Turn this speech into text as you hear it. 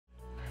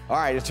All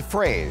right, it's a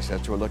phrase.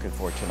 That's what we're looking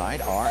for tonight.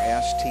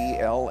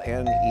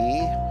 R-S-T-L-N-E.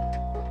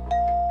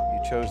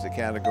 You chose the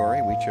category.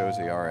 We chose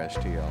the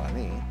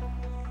R-S-T-L-N-E.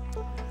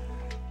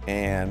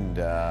 And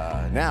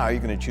now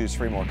you're going to choose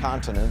 3 more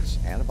consonants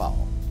and a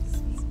vowel.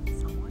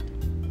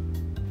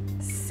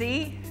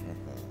 C.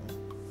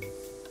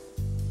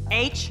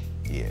 H.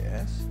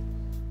 Yes.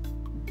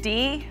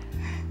 D.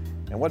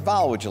 And what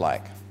vowel would you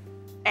like?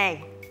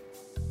 A.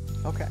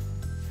 Okay.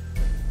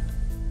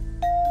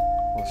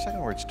 Well, the second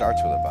word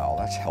starts with a vowel.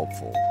 That's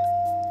helpful.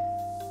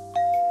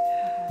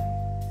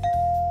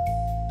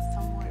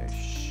 Somewhat. Okay,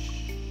 shh.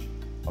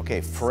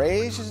 Okay,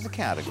 phrase is the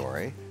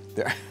category.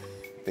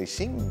 They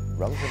seem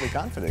relatively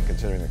confident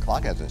considering the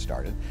clock hasn't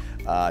started.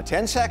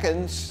 10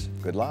 seconds.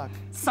 Good luck.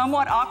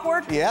 Somewhat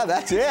awkward? Yeah,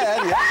 that's it.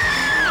 Yeah.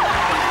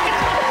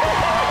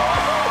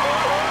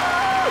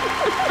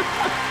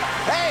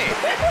 Hey,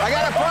 I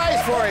got a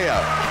prize for you.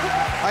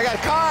 I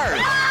got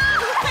cards.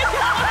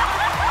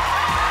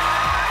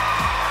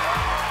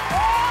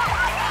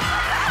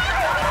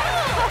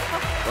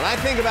 When I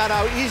think about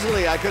how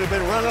easily I could have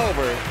been run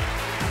over,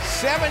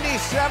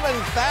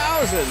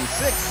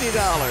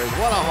 $77,060.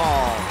 What a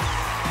haul.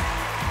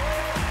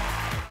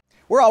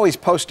 We're always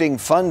posting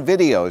fun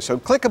videos, so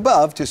click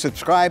above to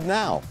subscribe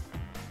now.